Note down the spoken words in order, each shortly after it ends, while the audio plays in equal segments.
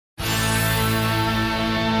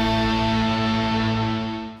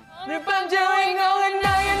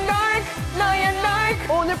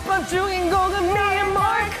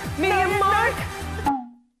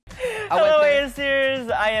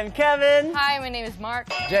I am Kevin. Hi, my name is Mark.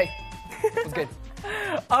 Jay. What's good?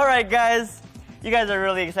 All right, guys. You guys are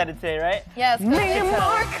really excited today, right? Yes. Me and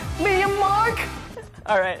Mark. Me and Mark.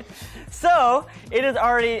 All right. So, it is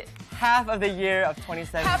already half of the year of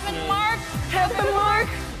 2017. Happen, Mark. Happen, Mark.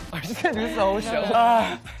 I'm just gonna do this the whole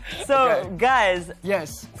show. So, guys,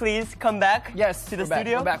 yes, please come back. Yes, to the we're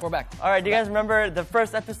studio. Back. We're back. All right. Do you guys remember the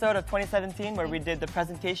first episode of 2017 where we did the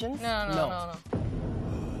presentations? No.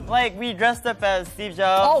 Like we dressed up as Steve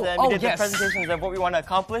Jobs and we did yes. the presentations of what we want to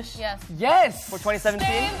accomplish. Yes. For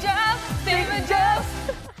 2017. Steve Jobs.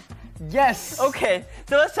 Yes. Okay.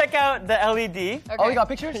 So let's check out the LED. Okay. Oh, you got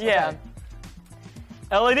pictures? Yeah.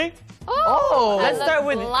 LED. Oh. Let's that's start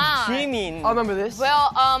with blind. Jimin. I remember this.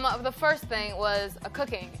 Well, the first thing was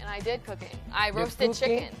cooking, and I did cooking. I roasted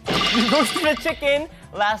chicken. You roasted a chicken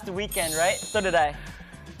last weekend, right? So did I.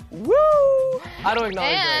 Woo! I don't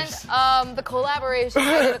acknowledge this. And the collaboration,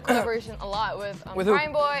 I did a collaboration a lot with who?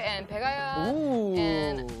 Prime Boy and Pegaya. Ooh.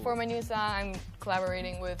 And for my new song, I'm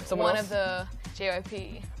collaborating with one of the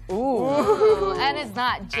JYP. Ooh. And it's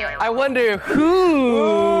not Jay. I wonder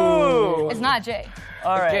who. It's not Jay.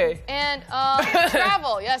 All right. Okay. And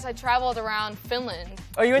travel. Yes, I traveled around Finland.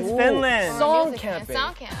 Oh, you went to Finland. Song Music and camping.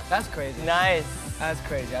 sound camp. That's crazy. Nice. That's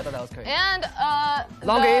crazy. I thought that was crazy. And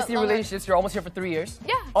Long ASC relationships. You're almost here for 3 years.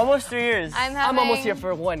 Yeah. Almost 3 years. I'm almost here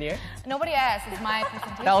for 1 year. Nobody asked. It's my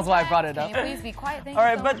presentation. That was why I brought it up. Can you please be quiet? Thank All you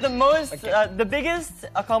right, so but much. the most, the biggest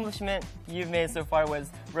accomplishment you've made so far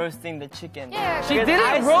was roasting the chicken. Yeah. She Because didn't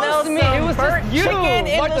I roast smelled me. some It was burnt just you. chicken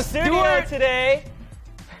in Martha the studio Stewart. today.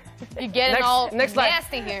 You're getting Next- all next slide.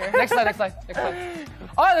 nasty here. Next slide.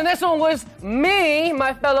 All right, the next one was me,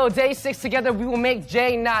 my fellow Day 6 together. We will make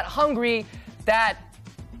Jay not hungry. That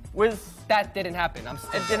didn't happen.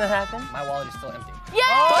 It didn't happen? My wallet is still empty. Yeah.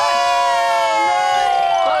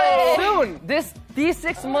 But soon, these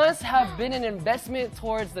 6 months have been an investment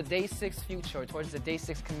towards the Day 6 future, towards the Day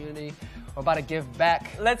 6 community. We're about to give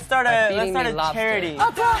back. Let's start by a feeding me lobster. charity.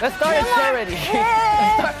 Let's start a charity.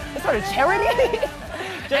 Let's start a charity?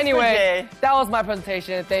 Anyway, that was my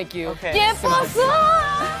presentation. Thank you. Okay.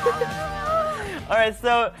 All right,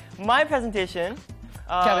 so my presentation.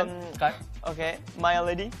 Kevin. Okay, my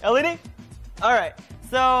LED. LED? All right.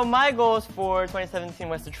 So my goals for 2017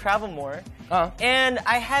 was to travel more. And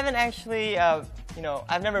I haven't actually, I've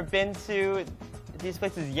never been to these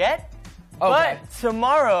places yet. Okay. But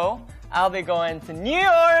tomorrow, I'll be going to New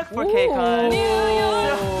York for KCON. New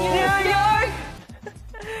York!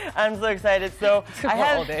 I'm so excited. So I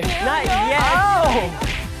have not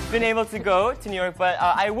yet been able to go to New York, but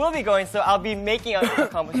I will be going, so I'll be making an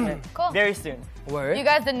accomplishment very soon. Word. You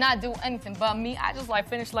guys did not do anything but me. I just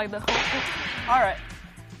finished the whole thing. All right.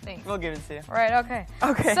 Thanks. We'll give it to you. Right, okay.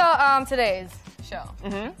 Okay. So, today's show.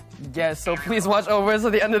 Yes, so please watch over until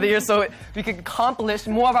the end of the year so we can accomplish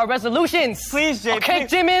more of our resolutions. Please, Jay. Okay,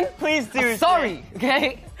 please, Jimin? Please do. I'm sorry,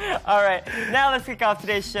 okay? All right. Now let's kick off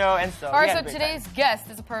today's show. And so, All right, so today's guest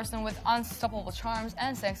is a person with unstoppable charms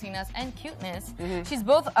and sexiness and cuteness. She's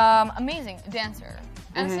both amazing dancer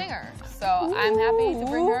and singer. So I'm happy to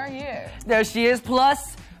bring her here. There she is,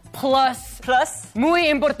 plus. Muy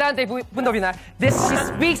importante, punto final. She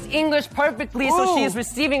speaks English perfectly, so she is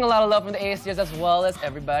receiving a lot of love from the ASCers as well as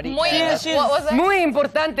everybody. What was it? Muy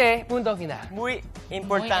importante, punto final. Muy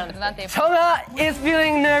importante. Chonga is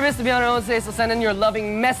feeling nervous to be on her own today, so send in your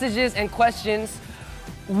loving messages and questions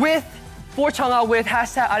for Chonga with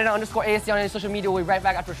hashtag #ASC on any social media. We'll be right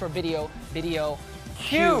back after a short video.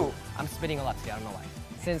 Q. I'm spitting a lot today, I don't know why.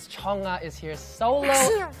 Since Chonga is here solo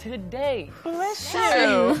today. Bless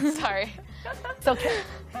you. Sorry. It's okay.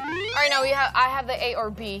 All right, now I have the A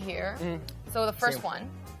or B here. So the first one.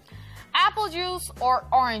 Apple juice or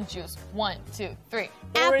orange juice? 1, 2, 3.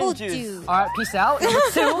 Apple juice. All right, peace out. Number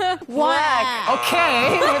 2. Black.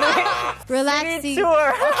 Okay. Relaxing.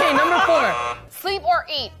 Tour. Okay, number 4. Sleep or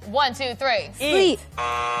eat? 1, 2, 3. Sleep.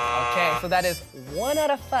 Okay, so that is 1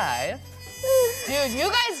 out of 5. Dude, you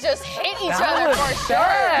guys just hate each other for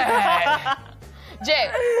sure. Jay,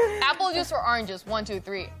 apple juice or orange juice? 1, 2,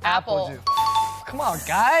 3. Apple juice. Come on,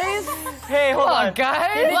 guys. Hey, hold on.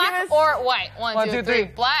 Guys. Black or white? 1, 2, 3.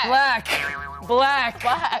 Black. Black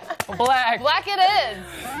Black it is.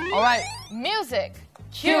 All right. Music.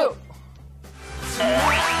 Cute.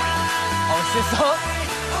 Oh, sister.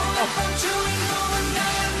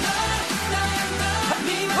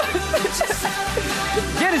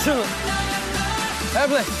 Get it to him.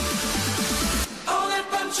 Everybody.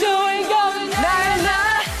 Chewing gum.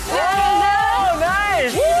 Naya. Oh,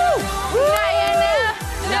 nice.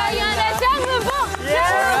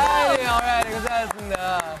 Alrighty, goodbye.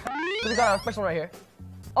 So we got our first one right here.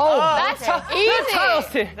 Oh, That's easy.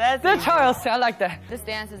 Charleston. That's The easy. Charleston. I like that. This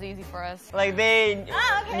dance is easy for us. Like they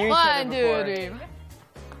knew each other 1, 2, before. 3.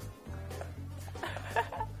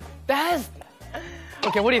 That's.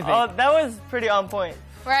 Okay, what do you think? Oh, that was pretty on point.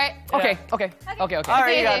 Right? Okay. Okay. All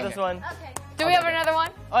right, you got easy. this one. Okay. Do we have another one?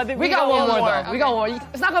 Oh, I think We got one more though. Okay. We got one.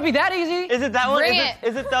 It's not gonna be that easy. Is it that one? Bring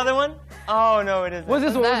Is it the other one? Oh no, it isn't. What's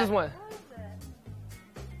this one? What's that? this one?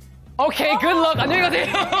 Okay, good luck. I knew you were gonna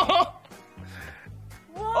say.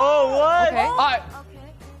 Oh, what? Okay. All right.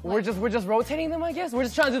 Okay. We're just rotating them, I guess. We're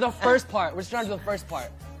just trying to do the first part. We're just trying to do the first part.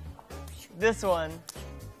 This one.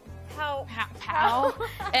 Pow.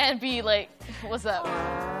 And be like, what's up?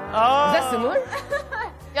 Oh. Is that similar?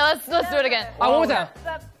 Yeah, let's do it again. One more time.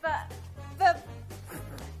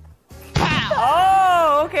 Pow.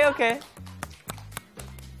 Oh, okay.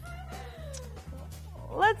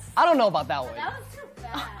 Let's. I don't know about that one. That was too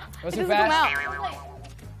bad. Was It too doesn't come fast? out.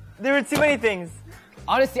 There were too many things.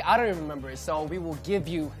 Honestly, I don't even remember it, so we will give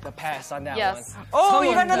you the pass on that Yes. one. Oh,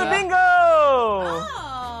 you got Someone, another bingo.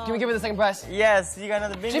 Oh. Can we give it the second prize? Yes, you got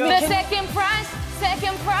another bingo. The second prize.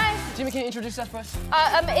 Jimmy, can you introduce that for us?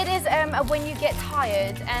 It is when you get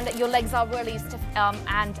tired and your legs are really stiff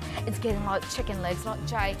and it's getting like chicken legs, like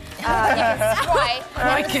Jay. You can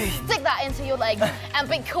try and stick that into your legs and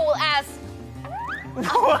be cool as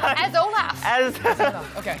Olaf. As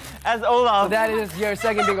Okay. as Olaf. That is your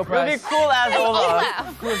second bingo You'll be prize. cool as Olaf.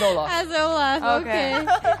 Olaf. Cool as Olaf. As Olaf. Okay. Okay.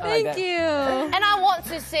 like Thank that. you. And I want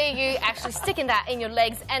to see you actually sticking that in your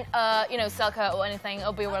legs and Selka or anything.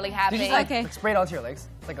 I'll be really happy. Did you just Okay. like spray it onto your legs?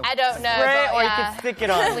 It's like a... I don't know, Spray but or you yeah, can stick it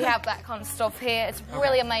on. we have that kind of stuff here. It's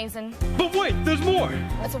really amazing. But wait, there's more.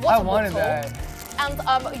 It's a I water wanted bottle. that. And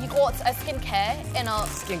you got a skincare in a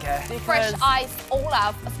Skincare. fresh ice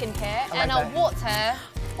Olaf skincare like and a that. water.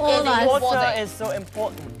 Olaf. in your Water body. is so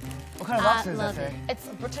important. What kind of box does that love say? It's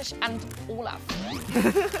British and Olaf.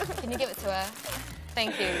 Can you give it to her?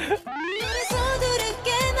 Thank you.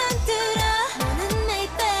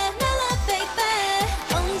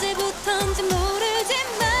 언제부턴지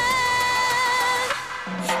모르지만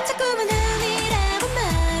자꾸만 아니라고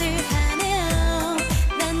말을 하네요.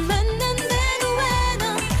 난 만난다고 왜 너,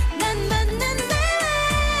 난 만난다 왜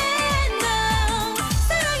너.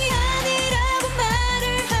 사랑이 아니라고 말을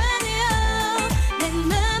하네요. 내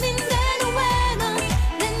맘인데도 왜 너,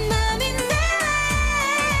 내 맘인데 왜.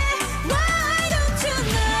 Why don't you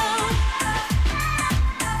know?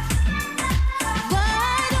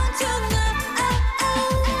 Why don't you know?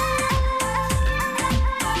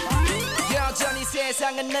 여전히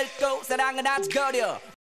세상은 늙고 사랑은 아직 어려.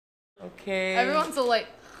 Okay. Everyone's so like,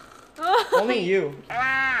 Only you.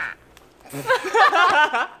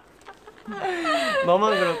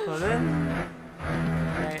 너만 그렇거든.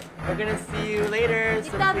 Alright, we're gonna see you later,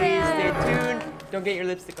 so 이따 please stay 봬요. tuned. Don't get your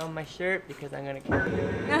lipstick on my shirt because I'm gonna kill you.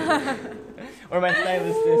 Or my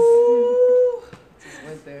stylist is.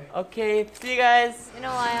 Right there. Okay, see you guys. In a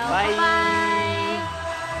while. Bye.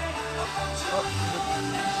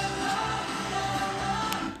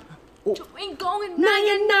 ain't going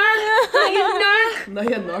Naya narc.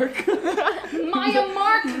 Maya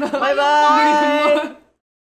Mark. Bye bye.